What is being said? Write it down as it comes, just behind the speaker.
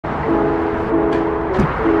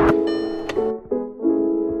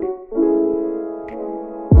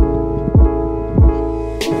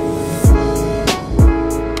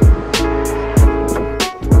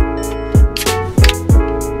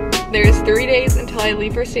days until I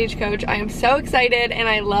leave for Stagecoach. I am so excited and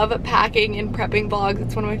I love packing and prepping vlogs.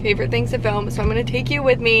 It's one of my favorite things to film. So I'm gonna take you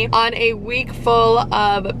with me on a week full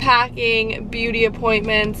of packing, beauty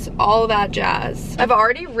appointments, all that jazz. I've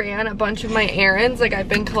already ran a bunch of my errands. Like I've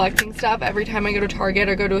been collecting stuff every time I go to Target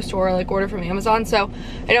or go to a store or like order from Amazon. So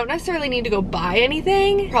I don't necessarily need to go buy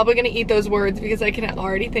anything. Probably gonna eat those words because I can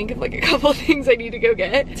already think of like a couple things I need to go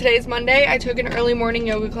get. Today's Monday. I took an early morning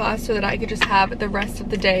yoga class so that I could just have the rest of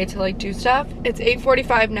the day to like do stuff. It's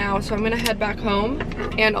 8:45 now, so I'm gonna head back home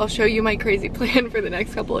and I'll show you my crazy plan for the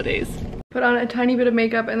next couple of days. Put on a tiny bit of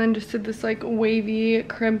makeup and then just did this like wavy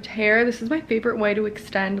crimped hair. This is my favorite way to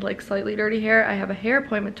extend like slightly dirty hair. I have a hair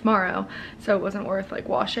appointment tomorrow, so it wasn't worth like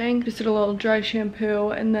washing. Just did a little dry shampoo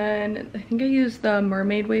and then I think I used the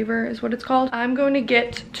mermaid waver is what it's called. I'm going to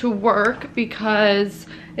get to work because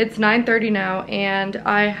it's 9:30 now and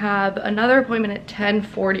I have another appointment at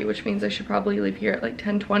 10:40, which means I should probably leave here at like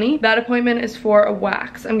 10:20. That appointment is for a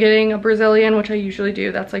wax. I'm getting a Brazilian, which I usually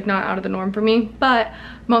do. That's like not out of the norm for me, but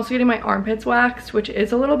I'm also getting my armpits waxed, which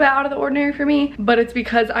is a little bit out of the ordinary for me, but it's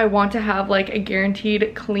because I want to have like a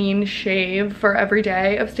guaranteed clean shave for every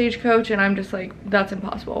day of Stagecoach, and I'm just like, that's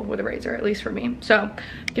impossible with a razor, at least for me. So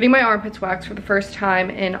getting my armpits waxed for the first time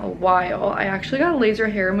in a while. I actually got laser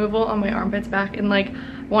hair removal on my armpits back in like,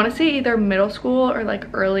 I want to say either middle school or like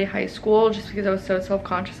early high school, just because I was so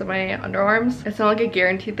self-conscious of my underarms. It's not like a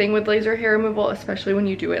guaranteed thing with laser hair removal, especially when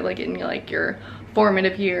you do it like in like your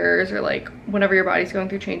formative years or like whenever your body's going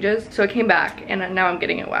through changes. So it came back and now I'm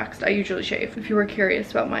getting it waxed. I usually shave, if you were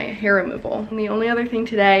curious about my hair removal. And the only other thing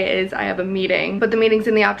today is I have a meeting, but the meeting's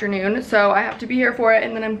in the afternoon, so I have to be here for it.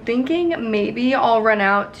 And then I'm thinking maybe I'll run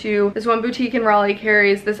out to this one boutique in Raleigh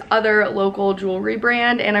carries this other local jewelry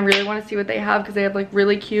brand, and I really want to see what they have because they have like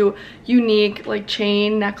really cute, unique like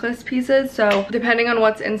chain necklace pieces. So depending on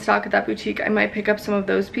what's in stock at that boutique, I might pick up some of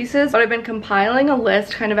those pieces. But I've been compiling a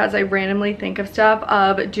list kind of as I randomly think of stuff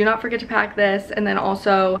of do not forget to pack this, and then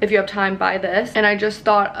also if you have time buy this. And I just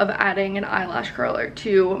thought of adding an eyelash curler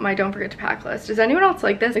to my don't forget to pack list. Does anyone else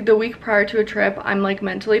like this? Like the week prior to a trip, I'm like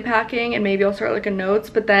mentally packing and maybe I'll start like a notes,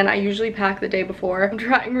 but then I usually pack the day before. I'm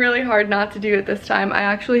trying really hard not to do it this time. I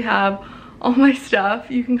actually have all my stuff.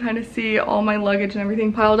 You can kind of see all my luggage and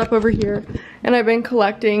everything piled up over here. And I've been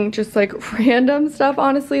collecting just like random stuff,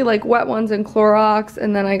 honestly, like wet ones and Clorox,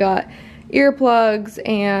 and then I got earplugs,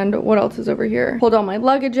 and what else is over here? Pulled all my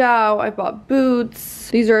luggage out. I bought boots.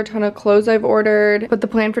 These are a ton of clothes I've ordered, but the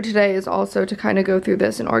plan for today is also to kind of go through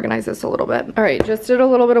this and organize this a little bit. All right, just did a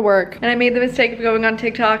little bit of work, and I made the mistake of going on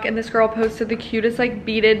TikTok, and this girl posted the cutest like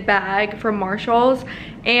beaded bag from Marshall's.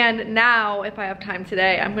 And now if I have time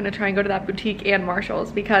today, I'm gonna try and go to that boutique and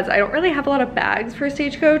Marshall's because I don't really have a lot of bags for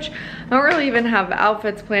Stagecoach. I don't really even have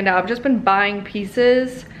outfits planned out. I've just been buying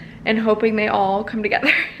pieces and hoping they all come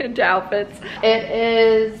together into outfits. It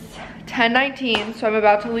is 10:19, so I'm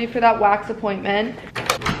about to leave for that wax appointment.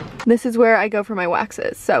 This is where I go for my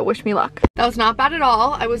waxes, so wish me luck. That was not bad at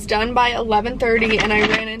all. I was done by 11:30 and I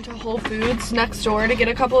ran into Whole Foods next door to get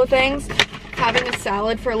a couple of things. Having a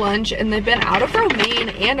salad for lunch, and they've been out of romaine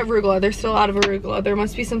and arugula. They're still out of arugula. There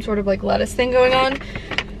must be some sort of like lettuce thing going on.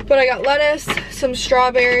 But I got lettuce, some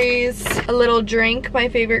strawberries, a little drink, my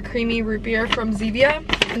favorite creamy root beer from Zevia,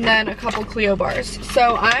 and then a couple Clio bars.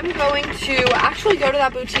 So I'm going to actually go to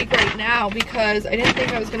that boutique right now because I didn't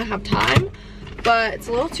think I was gonna have time, but it's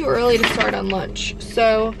a little too early to start on lunch.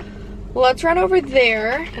 So let's run over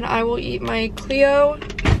there and I will eat my Clio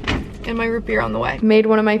and my root beer on the way. Made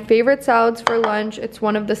one of my favorite salads for lunch. It's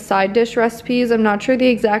one of the side dish recipes. I'm not sure the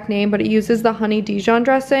exact name, but it uses the honey Dijon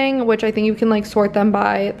dressing, which I think you can like sort them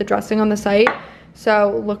by the dressing on the site.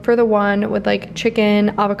 So look for the one with like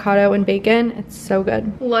chicken, avocado, and bacon. It's so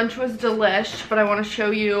good. Lunch was delish, but I want to show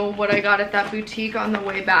you what I got at that boutique on the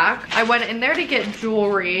way back. I went in there to get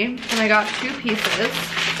jewelry and I got two pieces.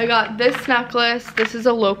 I got this necklace. This is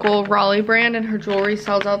a local Raleigh brand and her jewelry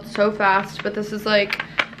sells out so fast, but this is like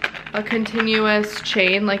a continuous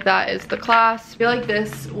chain, like that is the clasp. I feel like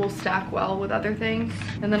this will stack well with other things.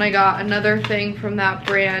 And then I got another thing from that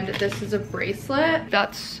brand. This is a bracelet.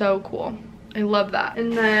 That's so cool. I love that.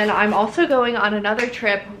 And then I'm also going on another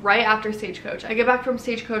trip right after Stagecoach. I get back from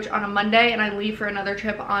Stagecoach on a Monday and I leave for another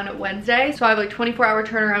trip on Wednesday. So I have like 24-hour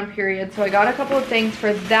turnaround period. So I got a couple of things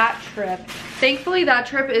for that trip. Thankfully that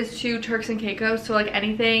trip is to Turks and Caicos. So like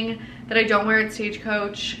anything that I don't wear at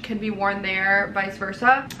Stagecoach can be worn there, vice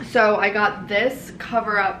versa. So I got this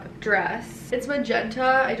cover-up dress. It's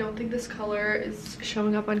magenta. I don't think this color is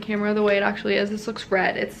showing up on camera the way it actually is. This looks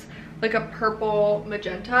red. It's like a purple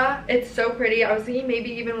magenta. It's so pretty. I was thinking maybe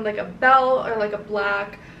even with like a belt or like a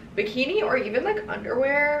black bikini or even like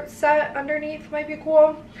underwear set underneath might be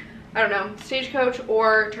cool. I don't know, Stagecoach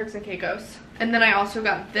or Turks and Caicos. And then I also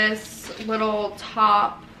got this little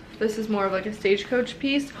top. This is more of like a Stagecoach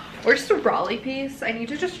piece or just a bralette piece. I need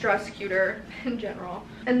to just dress cuter in general.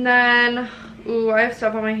 And then, ooh, I have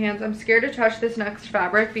stuff on my hands. I'm scared to touch this next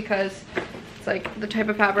fabric because it's like the type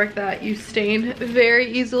of fabric that you stain very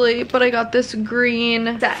easily. But I got this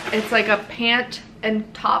green set. It's like a pant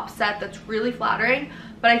and top set that's really flattering.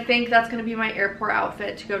 But I think that's gonna be my airport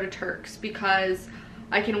outfit to go to Turks because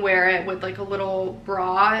I can wear it with like a little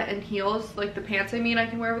bra and heels. Like the pants, I mean, I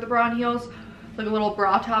can wear with a bra and heels. Like a little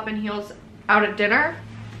bra top and heels out at dinner.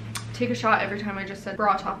 Take a shot every time I just said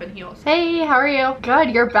bra top and heels. Hey, how are you?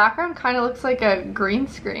 Good. Your background kind of looks like a green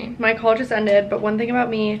screen. My call just ended, but one thing about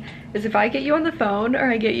me is if I get you on the phone or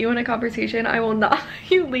I get you in a conversation, I will not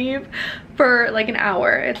let you leave for like an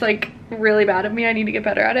hour. It's like really bad of me. I need to get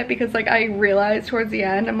better at it because like I realized towards the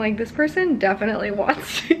end, I'm like, this person definitely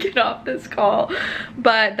wants to get off this call,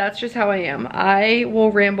 but that's just how I am. I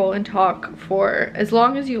will ramble and talk for as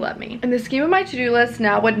long as you let me. In the scheme of my to-do list,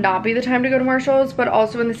 now would not be the time to go to Marshall's, but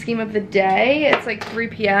also in the scheme of the day, it's like 3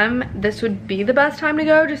 p.m. This would be the best time to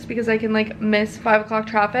go just because I can like miss 5 o'clock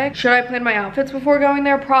traffic. Should I plan my outfits before going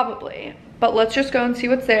there? Probably, but let's just go and see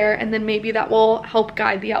what's there and then maybe that will help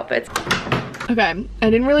guide the outfits. Okay, I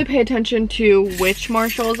didn't really pay attention to which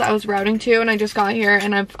Marshalls I was routing to and I just got here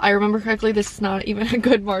and if I remember correctly, this is not even a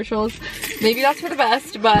good Marshalls. Maybe that's for the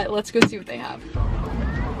best, but let's go see what they have.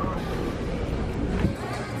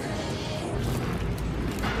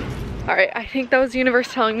 Alright, I think that was the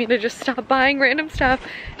universe telling me to just stop buying random stuff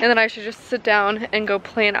and then I should just sit down and go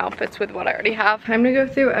plan outfits with what I already have. Time to go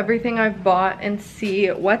through everything I've bought and see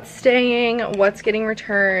what's staying, what's getting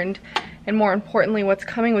returned, and more importantly, what's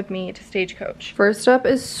coming with me to Stagecoach. First up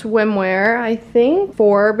is swimwear. I think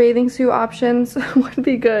 4 bathing suit options would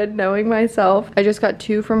be good, knowing myself. I just got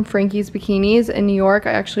 2 from Frankie's Bikinis in New York.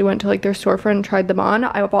 I actually went to like their storefront and tried them on.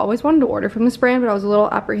 I've always wanted to order from this brand, but I was a little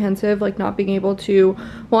apprehensive, like not being able to,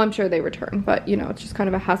 well, I'm sure they return, but you know, it's just kind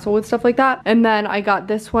of a hassle with stuff like that. And then I got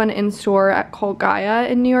this one in store at Cult Gaia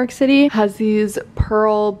in New York City. Has these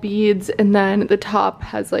pearl beads and then the top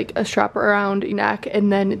has like a strap around your neck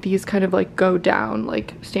and then these kind of like go down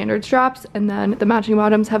like standard straps and then the matching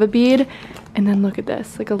bottoms have a bead and then look at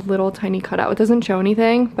this, like a little tiny cutout. It doesn't show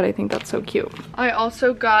anything, but I think that's so cute. I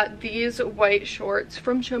also got these white shorts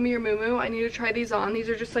from Show Me Your Muumuu. I need to try these on. These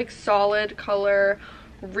are just like solid color,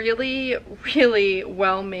 really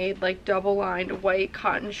well made, like double lined white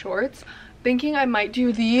cotton shorts. Thinking I might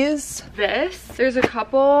do these. There's a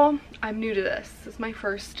couple, I'm new to this. This is my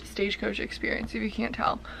first Stagecoach experience, if you can't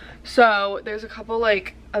tell. So there's a couple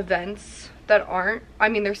like events that aren't, I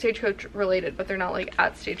mean they're Stagecoach related, but they're not like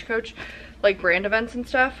at Stagecoach, like brand events and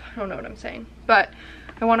stuff. I don't know what I'm saying, but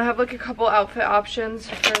I want to have like a couple outfit options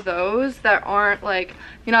for those that aren't like,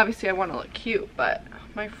 you know, obviously I want to look cute, but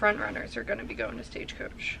my front runners are going to be going to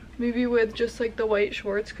Stagecoach. Maybe with just like the white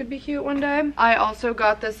shorts could be cute one day. I also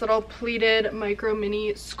got this little pleated micro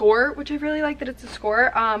mini skirt, which I really like that it's a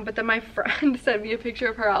skirt, but then my friend sent me a picture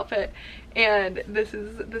of her outfit and this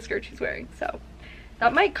is the skirt she's wearing, so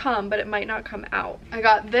that might come, but it might not come out. I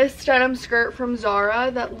got this denim skirt from Zara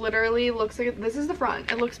that literally looks like, this is the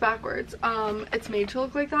front, it looks backwards. It's made to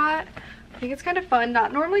look like that. I think it's kind of fun.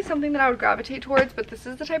 Not normally something that I would gravitate towards, but this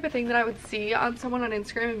is the type of thing that I would see on someone on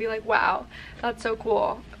Instagram and be like, wow, that's so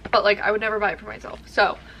cool. But like, I would never buy it for myself.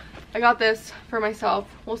 So I got this for myself.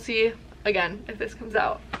 We'll see again if this comes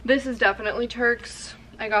out. This is definitely Turks.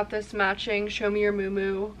 I got this matching Show Me Your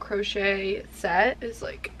Muumuu crochet set. It's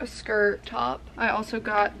like a skirt top. I also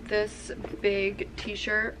got this big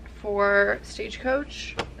t-shirt for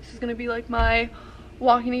Stagecoach. This is gonna be like my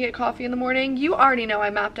walking to get coffee in the morning. You already know I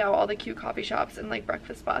mapped out all the cute coffee shops and like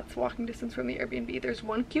breakfast spots walking distance from the Airbnb. There's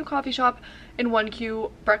one cute coffee shop and one cute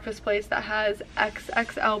breakfast place that has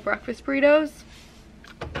XXL breakfast burritos.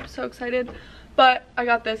 I'm so excited. But I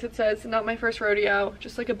got this. It says not my first rodeo,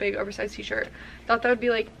 just like a big oversized t-shirt. Thought that would be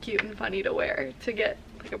like cute and funny to wear to get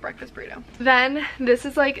like a breakfast burrito. Then this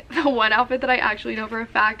is like the one outfit that I actually know for a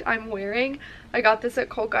fact I'm wearing. I got this at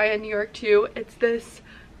Cult Gaia in New York too. It's this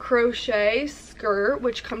crochet skirt,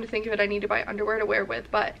 which come to think of it, I need to buy underwear to wear with,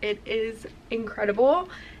 but it is incredible.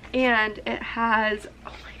 And it has, oh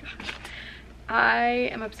my gosh, I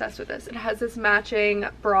am obsessed with this. It has this matching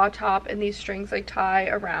bra top and these strings like tie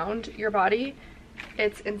around your body.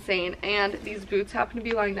 It's insane. And these boots happen to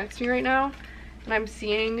be lying next to me right now and I'm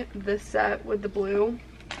seeing this set with the blue.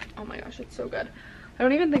 Oh my gosh, it's so good. I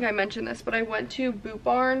don't even think I mentioned this, but I went to Boot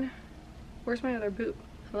Barn. Where's my other boot?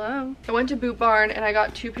 Hello? I went to Boot Barn and I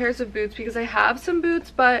got 2 pairs of boots because I have some boots,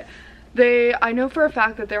 but I know for a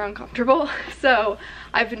fact that they're uncomfortable. So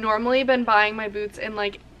I've normally been buying my boots in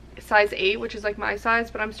like size 8, which is like my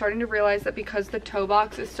size, but I'm starting to realize that because the toe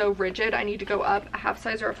box is so rigid, I need to go up a half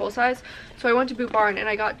size or a full size. So I went to Boot Barn and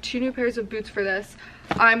I got 2 new pairs of boots for this.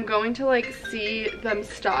 I'm going to like see them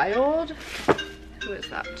styled. Who is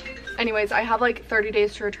that? Anyways, I have like 30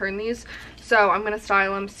 days to return these, so I'm gonna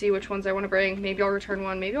style them, see which ones I want to bring. Maybe I'll return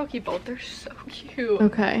one, maybe I'll keep both. They're so cute.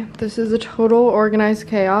 Okay, this is a total organized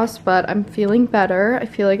chaos, but I'm feeling better. I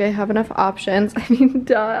feel like I have enough options. I mean,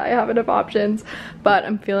 duh, I have enough options, but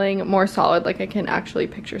I'm feeling more solid, like I can actually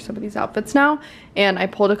picture some of these outfits now. And I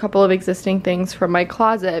pulled a couple of existing things from my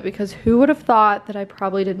closet, because who would have thought that I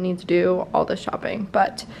probably didn't need to do all this shopping.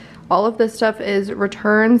 But all of this stuff is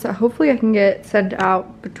returns. Hopefully I can get sent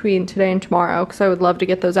out between today and tomorrow, because I would love to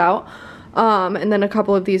get those out. And then a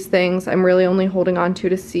couple of these things I'm really only holding on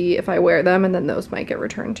to see if I wear them, and then those might get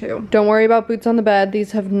returned too. Don't worry about boots on the bed.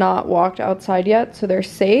 These have not walked outside yet, so they're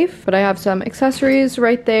safe. But I have some accessories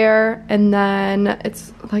right there, and then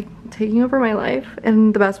it's like taking over my life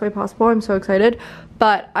in the best way possible. I'm so excited.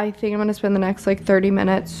 But I think I'm gonna spend the next like 30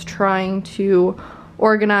 minutes trying to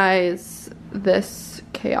organize this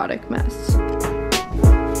chaotic mess.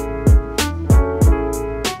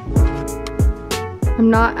 I'm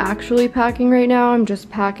not actually packing right now. I'm just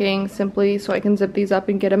packing simply so I can zip these up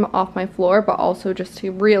and get them off my floor, but also just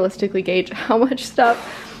to realistically gauge how much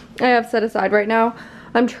stuff I have set aside right now.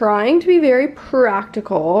 I'm trying to be very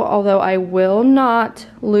practical, although I will not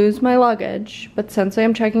lose my luggage. But since I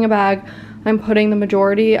am checking a bag, I'm putting the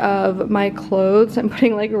majority of my clothes, I'm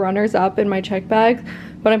putting like runners up in my check bags,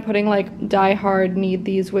 but I'm putting like die hard need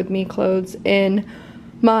these with me clothes in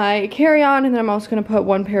my carry-on, and then I'm also gonna put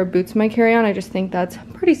 1 pair of boots in my carry-on. I just think that's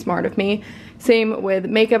pretty smart of me. Same with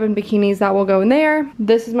makeup and bikinis, that will go in there.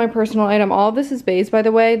 This is my personal item. All of this is Bays, by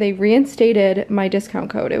the way. They reinstated my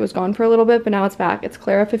discount code. It was gone for a little bit, but now it's back. It's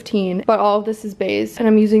Clara 15, but all of this is Bays, and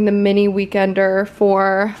I'm using the mini weekender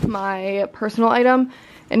for my personal item.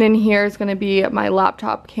 And in here is gonna be my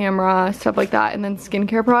laptop, camera, stuff like that, and then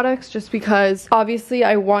skincare products, just because obviously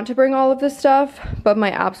I want to bring all of this stuff, but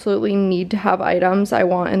my absolutely need to have items I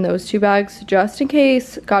want in those 2 bags, just in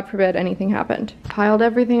case, God forbid, anything happened. Piled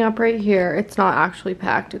everything up right here. It's not actually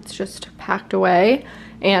packed, it's just packed away.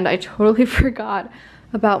 And I totally forgot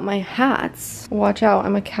about my hats. Watch out,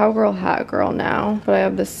 I'm a cowgirl hat girl now. But I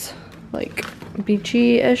have this like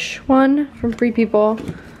beachy-ish one from Free People.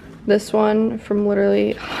 This one from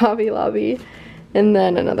literally Hobby Lobby, and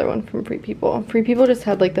then another one from Free People. Free People just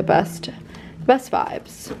had like the best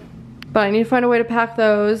vibes. But I need to find a way to pack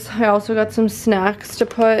those. I also got some snacks to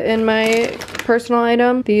put in my personal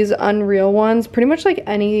item. These Unreal ones, pretty much like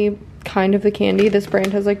any kind of the candy. This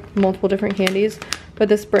brand has like multiple different candies, but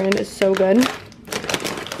this brand is so good.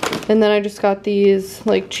 And then I just got these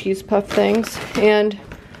like cheese puff things, and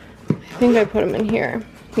I think I put them in here.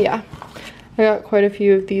 Yeah. I got quite a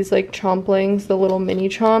few of these like chomplings, the little mini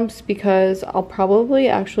chomps, because I'll probably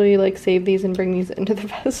actually like save these and bring these into the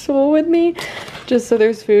festival with me, just so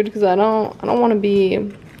there's food, because I don't want to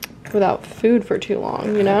be without food for too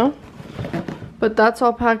long, you know? But that's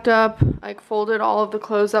all packed up. I folded all of the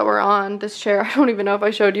clothes that were on this chair. I don't even know if I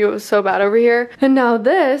showed you, it was so bad over here. And now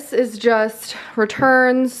this is just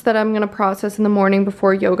returns that I'm gonna process in the morning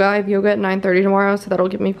before yoga. I have yoga at 9:30 tomorrow, so that'll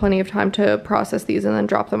give me plenty of time to process these and then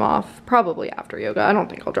drop them off probably after yoga. I don't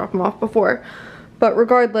think I'll drop them off before. But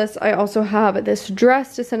regardless, I also have this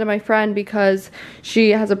dress to send to my friend because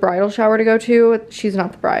she has a bridal shower to go to. She's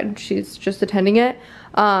not the bride, she's just attending it.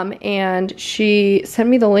 And she sent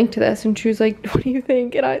me the link to this, and she was like, what do you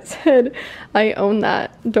think? And I said, I own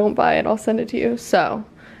that, don't buy it, I'll send it to you. So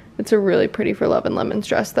it's a really pretty For Love and Lemons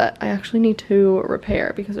dress that I actually need to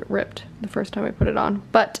repair because it ripped the first time I put it on.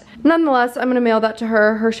 But nonetheless, I'm gonna mail that to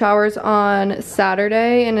her. Her shower's on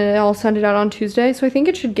Saturday, and I'll send it out on Tuesday, so I think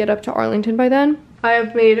it should get up to Arlington by then. I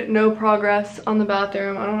have made no progress on the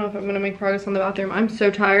bathroom. I don't know if I'm gonna make progress on the bathroom. I'm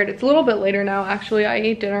so tired. It's a little bit later now, actually. I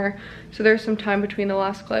ate dinner, so there's some time between the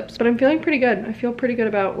last clips, but I'm feeling pretty good. I feel pretty good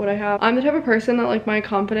about what I have. I'm the type of person that like my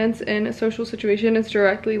confidence in a social situation is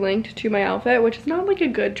directly linked to my outfit, which is not like a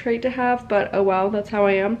good trait to have, but oh well, that's how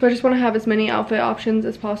I am. So I just wanna have as many outfit options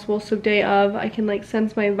as possible, so day of, I can like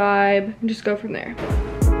sense my vibe and just go from there.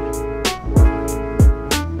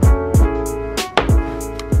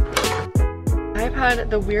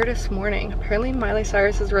 Had the weirdest morning. Apparently Miley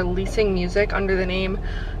Cyrus is releasing music under the name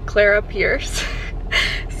Clara Peirce.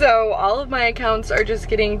 So all of my accounts are just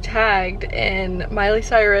getting tagged in Miley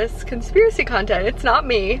Cyrus conspiracy content. It's not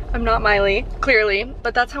me, I'm not Miley, clearly,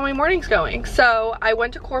 but that's how my morning's going. So I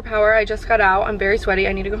went to Core Power, I just got out, I'm very sweaty,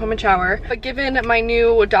 I need to go home and shower. But given my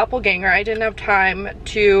new doppelganger, I didn't have time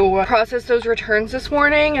to process those returns this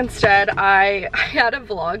morning. Instead, I had a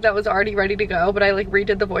vlog that was already ready to go, but I like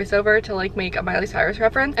redid the voiceover to like make a Miley Cyrus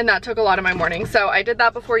reference, and that took a lot of my morning. So I did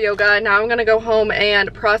that before yoga. Now I'm gonna go home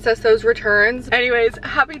and process those returns. Anyways,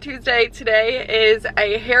 happy Tuesday. Today is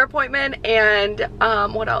a hair appointment and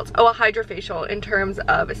what else? Oh, a hydrofacial in terms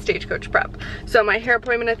of a Stagecoach prep. So my hair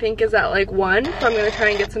appointment I think is at like 1, so I'm gonna try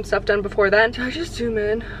and get some stuff done before then. So I just zoom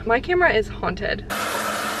in. My camera is haunted. I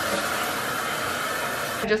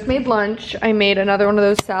just made lunch. I made another one of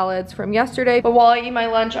those salads from yesterday, but while I eat my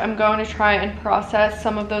lunch, I'm going to try and process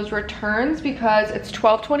some of those returns because it's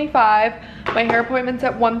 12:25. My hair appointment's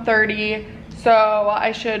at 1:30. So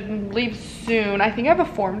I should leave soon. I think I have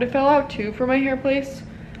a form to fill out too for my hair place.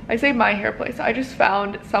 I say my hair place. I just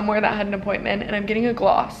found somewhere that had an appointment and I'm getting a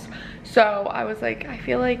gloss. So I was like, I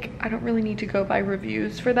feel like I don't really need to go by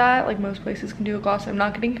reviews for that. Like most places can do a gloss. I'm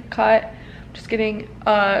not getting a cut. I'm just getting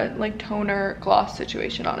a like toner gloss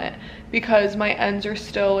situation on it because my ends are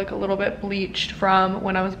still like a little bit bleached from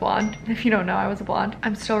when I was blonde. If you don't know, I was a blonde.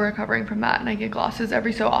 I'm still recovering from that and I get glosses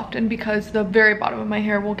every so often because the very bottom of my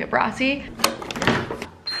hair will get brassy.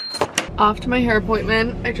 Off to my hair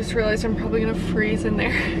appointment. I just realized I'm probably gonna freeze in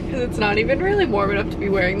there because it's not even really warm enough to be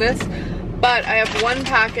wearing this. But I have one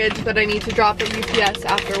package that I need to drop at UPS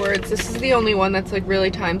afterwards. This is the only one that's like really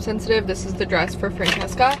time sensitive. This is the dress for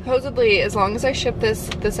Francesca. Supposedly, as long as I ship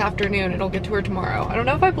this afternoon, it'll get to her tomorrow. I don't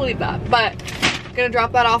know if I believe that, but I'm gonna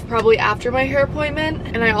drop that off probably after my hair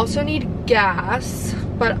appointment. And I also need gas,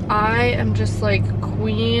 but I am just like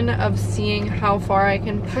queen of seeing how far I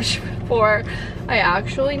can push before I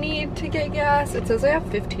actually need to get gas. It says I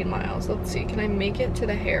have 15 miles. Let's see, can I make it to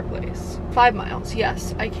the hair place? 5 miles,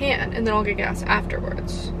 yes, I can. And then I'll get gas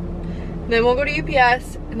afterwards. And then we'll go to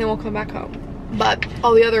UPS and then we'll come back home. But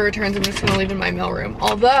all the other returns I'm just gonna leave in my mailroom.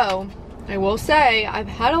 Although, I will say, I've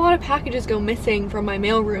had a lot of packages go missing from my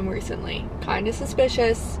mailroom recently. Kind of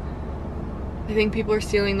suspicious. I think people are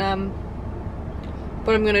stealing them.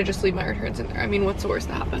 But I'm gonna just leave my returns in there. I mean, what's the worst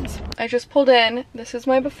that happens? I just pulled in. This is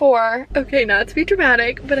my before. Okay, not to be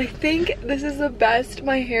dramatic, but I think this is the best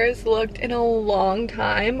my hair has looked in a long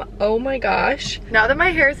time. Oh my gosh. Now that my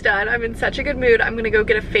hair is done, I'm in such a good mood. I'm gonna go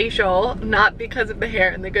get a facial, not because of the hair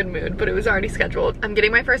and the good mood, but it was already scheduled. I'm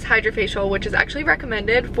getting my first hydrofacial, which is actually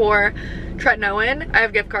recommended for tretinoin. I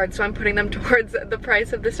have gift cards, so I'm putting them towards the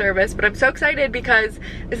price of the service, but I'm so excited because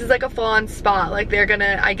this is like a full-on spa. Like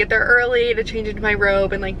I get there early to change into my robe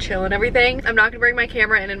and like chill and everything. I'm not gonna bring my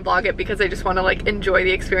camera in and vlog it because I just want to like enjoy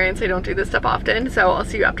the experience. I don't do this stuff often, so I'll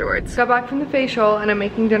see you afterwards. Got back from the facial and I'm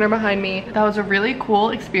making dinner behind me. That was a really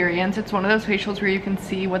cool experience. It's one of those facials where you can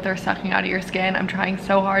see what they're sucking out of your skin. I'm trying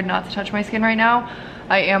so hard not to touch my skin right now.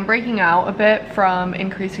 I am breaking out a bit from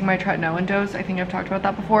increasing my tretinoin dose. I think I've talked about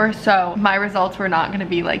that before. So my results were not gonna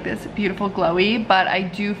be like this beautiful glowy, but I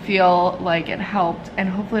do feel like it helped and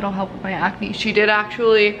hopefully it'll help with my acne. She did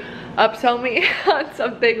actually upsell me on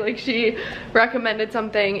something. Like she recommended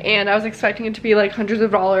something and I was expecting it to be like hundreds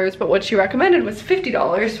of dollars, but what she recommended was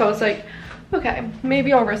 $50. So I was like, okay,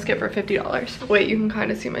 maybe I'll risk it for $50. Wait, you can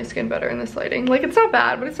kind of see my skin better in this lighting. Like it's not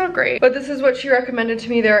bad, but it's not great. But this is what she recommended to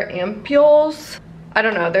me. They're ampules. I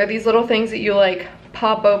don't know, they're these little things that you like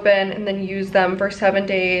pop open and then use them for 7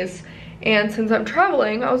 days. And since I'm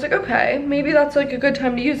traveling, I was like, okay, maybe that's like a good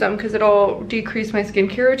time to use them because it'll decrease my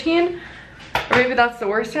skincare routine. Or maybe that's the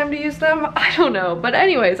worst time to use them. I don't know. But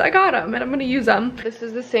anyways, I got them and I'm gonna use them. This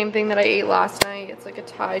is the same thing that I ate last night. It's like a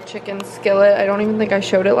Thai chicken skillet. I don't even think I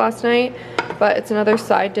showed it last night, but it's another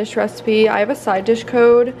side dish recipe. I have a side dish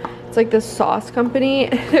code. It's like this sauce company.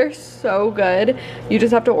 They're so good. You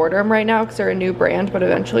just have to order them right now because they're a new brand, but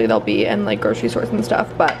eventually they'll be in like grocery stores and stuff.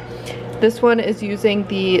 But this one is using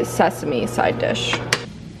the sesame side dish.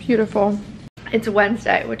 Beautiful. It's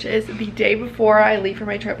Wednesday, which is the day before I leave for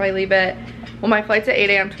my trip. I leave it, well, my flight's at 8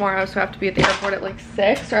 a.m. tomorrow, so I have to be at the airport at like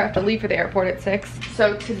 6, or I have to leave for the airport at 6.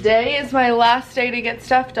 So today is my last day to get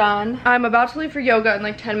stuff done. I'm about to leave for yoga in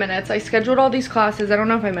like 10 minutes. I scheduled all these classes. I don't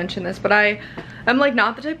know if I mentioned this, but I'm like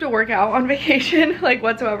not the type to work out on vacation, like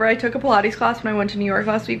whatsoever. I took a Pilates class when I went to New York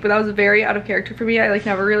last week, but that was very out of character for me. I like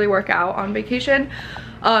never really work out on vacation.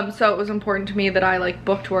 So it was important to me that I like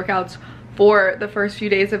booked workouts for the first few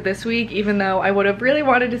days of this week, even though I would have really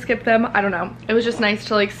wanted to skip them. I don't know. It was just nice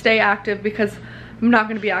to like stay active because I'm not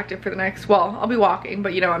going to be active for the next, well, I'll be walking,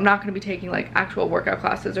 but you know, I'm not going to be taking like actual workout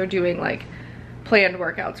classes or doing like planned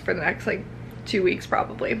workouts for the next like 2 weeks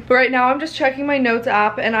probably. But right now I'm just checking my notes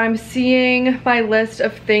app and I'm seeing my list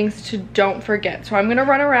of things to don't forget. So I'm gonna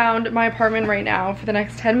run around my apartment right now for the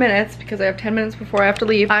next 10 minutes because I have 10 minutes before I have to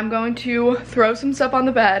leave. I'm going to throw some stuff on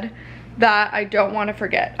the bed that I don't want to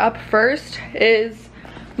forget. Up first is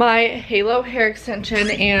my Halo hair extension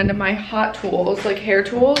and my Hot Tools, like hair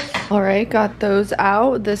tools. All right, got those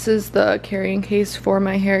out. This is the carrying case for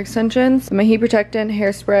my hair extensions, my heat protectant,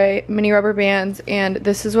 hairspray, mini rubber bands, and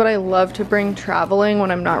this is what I love to bring traveling when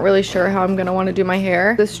I'm not really sure how I'm gonna want to do my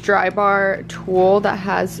hair. This dry bar tool that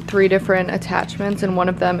has 3 different attachments, and one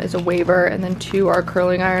of them is a waver, and then 2 are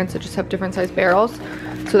curling irons that just have different size barrels.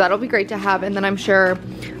 So that'll be great to have. And then I'm sure,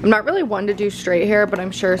 I'm not really one to do straight hair, but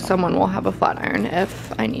I'm sure someone will have a flat iron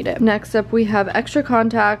if I need it. Next up, we have extra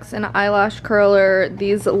contacts, an eyelash curler,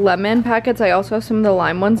 these lemon packets. I also have some of the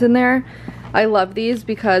lime ones in there. I love these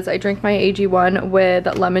because I drink my AG1 with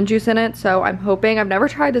lemon juice in it. So I'm hoping, I've never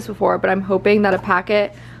tried this before, but I'm hoping that a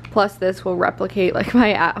packet plus this will replicate like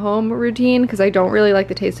my at-home routine because I don't really like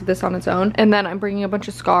the taste of this on its own. And then I'm bringing a bunch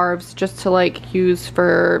of scarves just to like use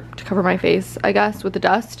to cover my face, I guess, with the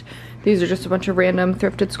dust. These are just a bunch of random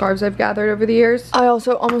thrifted scarves I've gathered over the years. I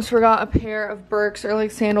also almost forgot a pair of Birks or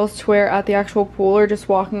like sandals to wear at the actual pool or just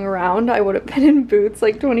walking around. I would have been in boots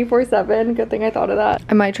like 24/7. Good thing I thought of that.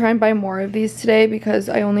 I might try and buy more of these today because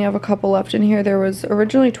I only have a couple left in here. There was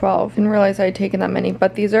originally 12. Didn't realize I had taken that many,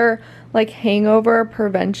 but these are like hangover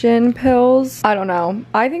prevention pills. I don't know.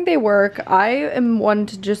 I think they work. I am one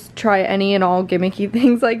to just try any and all gimmicky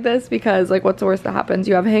things like this because like what's the worst that happens?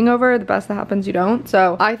 You have a hangover. The best that happens you don't.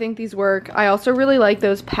 So I think these work. I also really like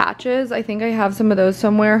those patches. I think I have some of those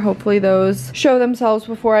somewhere. Hopefully those show themselves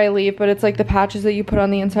before I leave, but it's like the patches that you put on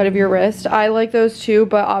the inside of your wrist. I like those too,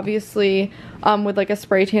 but obviously with like a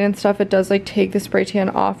spray tan and stuff, it does like take the spray tan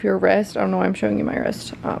off your wrist. I don't know why I'm showing you my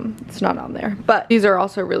wrist. It's not on there, but these are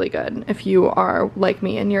also really good if you are like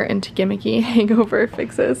me and you're into gimmicky hangover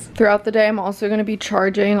fixes. Throughout the day, I'm also going to be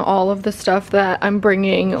charging all of the stuff that I'm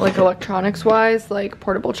bringing like electronics wise, like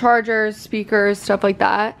portable chargers, speakers, stuff like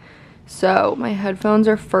that. So my headphones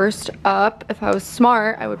are first up. If I was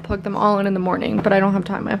smart, I would plug them all in the morning, but I don't have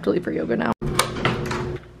time. I have to leave for yoga now.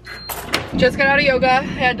 Just got out of yoga. I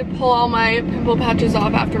had to pull all my pimple patches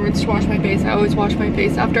off afterwards to wash my face. I always wash my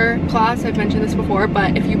face after class. I've mentioned this before,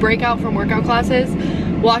 but if you break out from workout classes,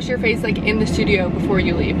 wash your face like in the studio before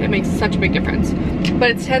you leave. It makes such a big difference.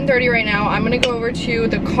 But it's 10:30 right now. I'm gonna go over to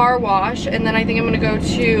the car wash, and then I think I'm gonna go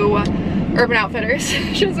to Urban Outfitters,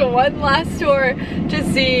 just one last store to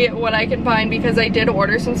see what I can find because I did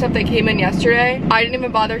order some stuff that came in yesterday. I didn't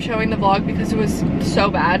even bother showing the vlog because it was so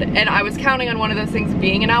bad and I was counting on one of those things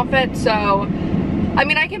being an outfit. So, I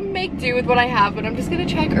mean, I can make do with what I have, but I'm just gonna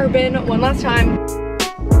check Urban one last time.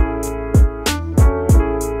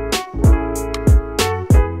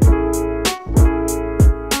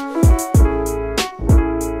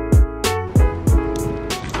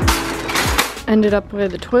 Ended up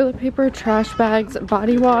with toilet paper, trash bags,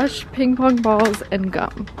 body wash, ping pong balls, and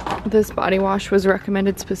gum. This body wash was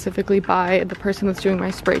recommended specifically by the person that's doing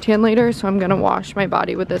my spray tan later, so I'm gonna wash my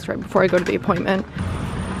body with this right before I go to the appointment.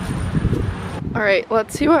 All right,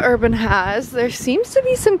 let's see what Urban has. There seems to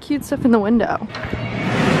be some cute stuff in the window.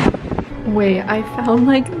 Wait, I found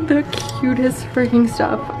like the cutest freaking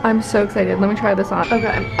stuff. I'm so excited. Let me try this on.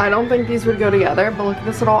 Okay, I don't think these would go together, but look at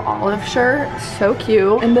this little olive shirt. So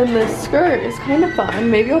cute. And then this skirt is kind of fun.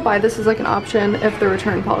 Maybe I'll buy this as like an option if the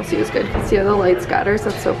return policy is good. See how the light scatters?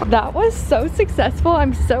 That's so fun. That was so successful.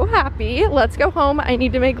 I'm so happy. Let's go home. I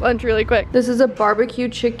need to make lunch really quick. This is a barbecue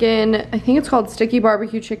chicken. I think it's called sticky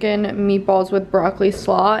barbecue chicken meatballs with broccoli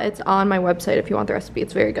slaw. It's on my website if you want the recipe.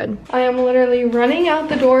 It's very good. I am literally running out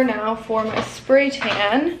the door now for my spray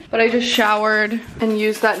tan, but I just showered and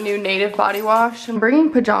used that new Native body wash. I'm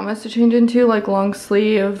bringing pajamas to change into, like long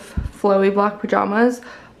sleeve flowy black pajamas,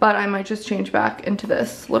 but I might just change back into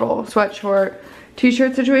this little sweatshirt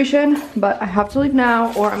t-shirt situation, but I have to leave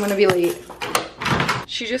now or I'm gonna be late.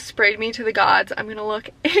 She just sprayed me to the gods. I'm gonna look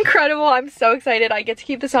incredible. I'm so excited. I get to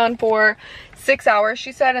keep this on for 6 hours,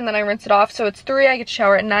 she said, and then I rinse it off. So it's 3, I get to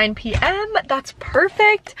shower at 9 p.m. That's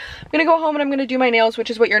perfect. I'm gonna go home and I'm gonna do my nails,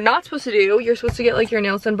 which is what you're not supposed to do. You're supposed to get like your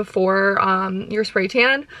nails done before your spray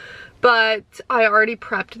tan. But I already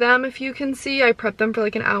prepped them, if you can see. I prepped them for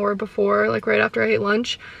like an hour before, like right after I ate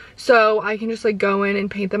lunch. So I can just like go in and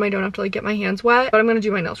paint them. I don't have to like get my hands wet, but I'm gonna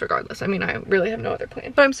do my nails regardless. I mean, I really have no other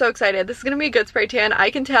plan. But I'm so excited. This is gonna be a good spray tan. I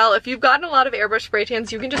can tell if you've gotten a lot of airbrush spray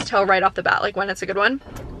tans, you can just tell right off the bat like when it's a good one.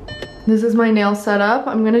 This is my nail setup.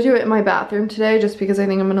 I'm gonna do it in my bathroom today just because I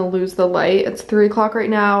think I'm gonna lose the light. It's 3 o'clock right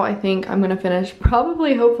now. I think I'm gonna finish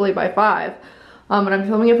probably, hopefully by 5. But I'm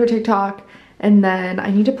filming it for TikTok. And then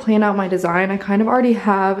I need to plan out my design. I kind of already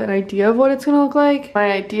have an idea of what it's gonna look like.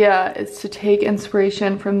 My idea is to take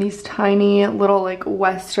inspiration from these tiny little like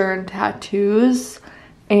Western tattoos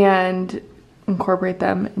and incorporate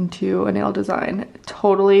them into a nail design. It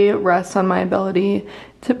totally rests on my ability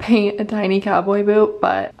to paint a tiny cowboy boot,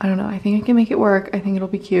 but I don't know, I think I can make it work. I think it'll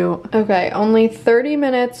be cute. Okay, only 30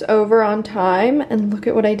 minutes over on time, and look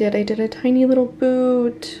at what I did. I did a tiny little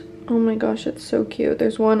boot. Oh my gosh, it's so cute.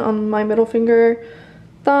 There's one on my middle finger,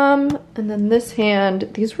 thumb, and then this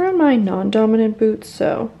hand. These were on my non-dominant boots,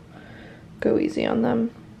 so go easy on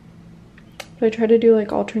them. But I try to do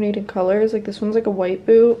like alternating colors. Like this one's like a white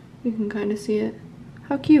boot. You can kind of see it.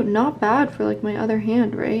 How cute. Not bad for like my other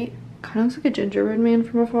hand, right? Kind of looks like a gingerbread man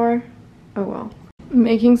from afar. Oh well.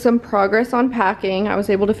 Making some progress on packing. I was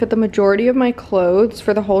able to fit the majority of my clothes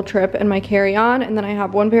for the whole trip in my carry-on, and then I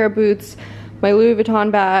have one pair of boots, my Louis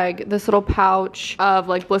Vuitton bag, this little pouch of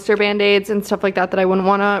like blister band-aids and stuff like that that I wouldn't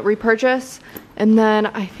want to repurchase. And then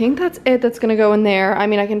I think that's it that's gonna go in there. I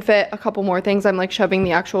mean, I can fit a couple more things. I'm like shoving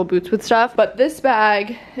the actual boots with stuff, but this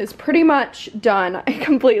bag is pretty much done. I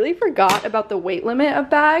completely forgot about the weight limit of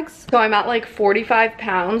bags. So I'm at like 45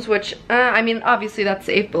 pounds, which, I mean, obviously that's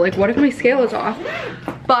safe, but like what if my scale is off?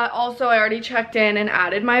 But also I already checked in and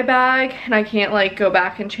added my bag, and I can't like go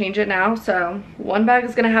back and change it now. So one bag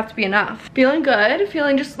is gonna have to be enough. Feeling good,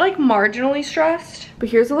 feeling just like marginally stressed. But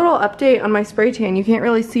here's a little update on my spray tan. You can't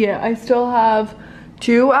really see it. I still have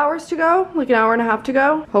 2 hours to go, like an hour and a half to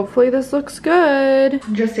go. Hopefully this looks good.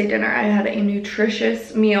 Just ate dinner. I had a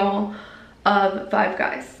nutritious meal of Five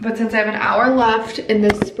Guys. But since I have an hour left in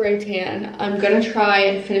this spray tan, I'm gonna try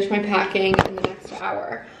and finish my packing in the next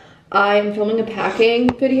hour. I'm filming a packing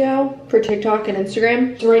video for TikTok and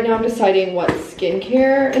Instagram. So right now I'm deciding what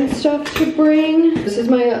skincare and stuff to bring. This is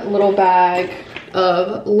my little bag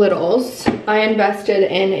of littles. I invested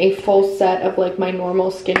in a full set of like my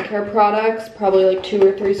normal skincare products probably like 2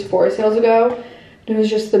 or 3 Sephora sales ago. It was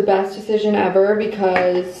just the best decision ever,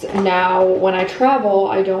 because now when I travel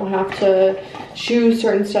I don't have to choose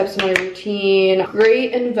certain steps in my routine.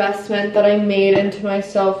 Great investment that I made into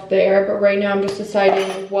myself there, but right now I'm just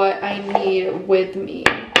deciding what I need with me.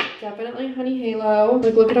 Definitely Honey Halo.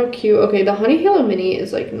 Like look at how cute. Okay, the Honey Halo mini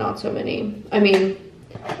is like not so mini. I mean,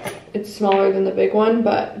 it's smaller than the big one,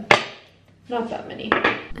 but not that many.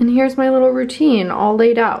 And here's my little routine all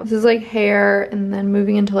laid out. This is like hair, and then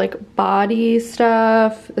moving into like body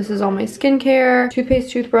stuff. This is all my skincare,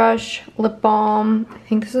 toothpaste, toothbrush, lip balm. I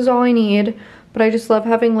think this is all I need, but I just love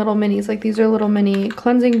having little minis. Like these are little mini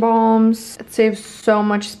cleansing balms. It saves so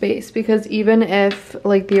much space, because even if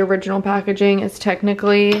like the original packaging is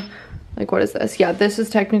technically, like what is this? Yeah, this is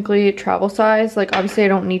technically travel size. Like obviously I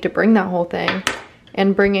don't need to bring that whole thing.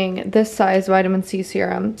 And bringing this size vitamin C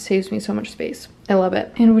serum saves me so much space. I love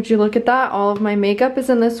it. And would you look at that? All of my makeup is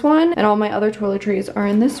in this one, and all my other toiletries are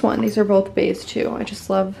in this one. These are both beige too. I just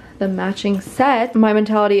love the matching set. My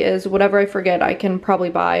mentality is whatever I forget, I can probably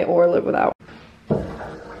buy or live without.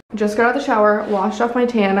 Just got out of the shower, washed off my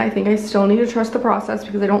tan. I think I still need to trust the process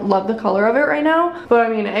because I don't love the color of it right now. But I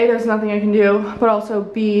mean, A, there's nothing I can do, but also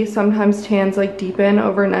B, sometimes tans like deepen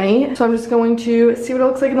overnight. So I'm just going to see what it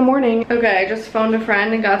looks like in the morning. Okay, I just phoned a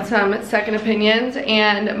friend and got some second opinions,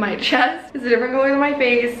 and my chest is a different color than my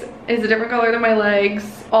face, is a different color than my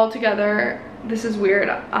legs. All together, this is weird.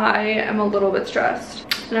 I am a little bit stressed.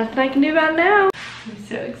 Nothing I can do about it now. I'm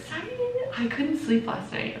so excited. I couldn't sleep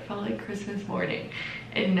last night. It felt like Christmas morning.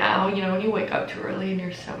 And now, you know, when you wake up too early and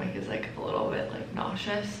your stomach is like a little bit like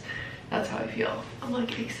nauseous, that's how I feel. I'm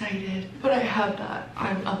like excited, but I have that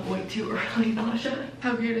I'm up way too early nausea.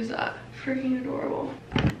 How cute is that? Freaking adorable.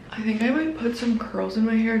 I think I might put some curls in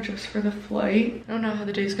my hair just for the flight. I don't know how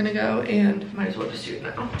the day's gonna go, and might as well just do it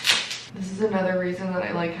now. This is another reason that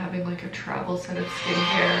I like having like a travel set of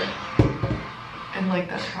skincare and like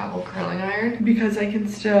that travel curling iron, because I can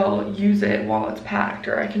still use it while it's packed,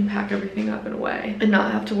 or I can pack everything up in a way and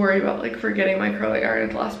not have to worry about like forgetting my curling iron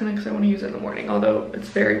at the last minute because I want to use it in the morning, although it's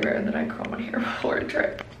very rare that I curl my hair before a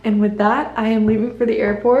trip. And with that, I am leaving for the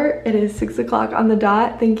airport. It is 6 o'clock on the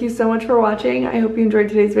dot. Thank you so much for watching. I hope you enjoyed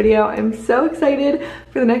today's video. I'm so excited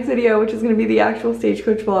for the next video, which is going to be the actual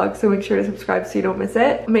Stagecoach vlog, so make sure to subscribe so you don't miss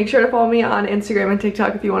it. Make sure to follow me on Instagram and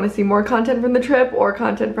TikTok if you want to see more content from the trip or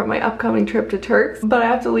content from my upcoming trip to Turks. But I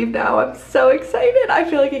have to leave now. I'm so excited. I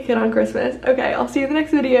feel like a kid on Christmas. Okay, I'll see you in the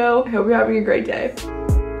next video. I hope you're having a great day.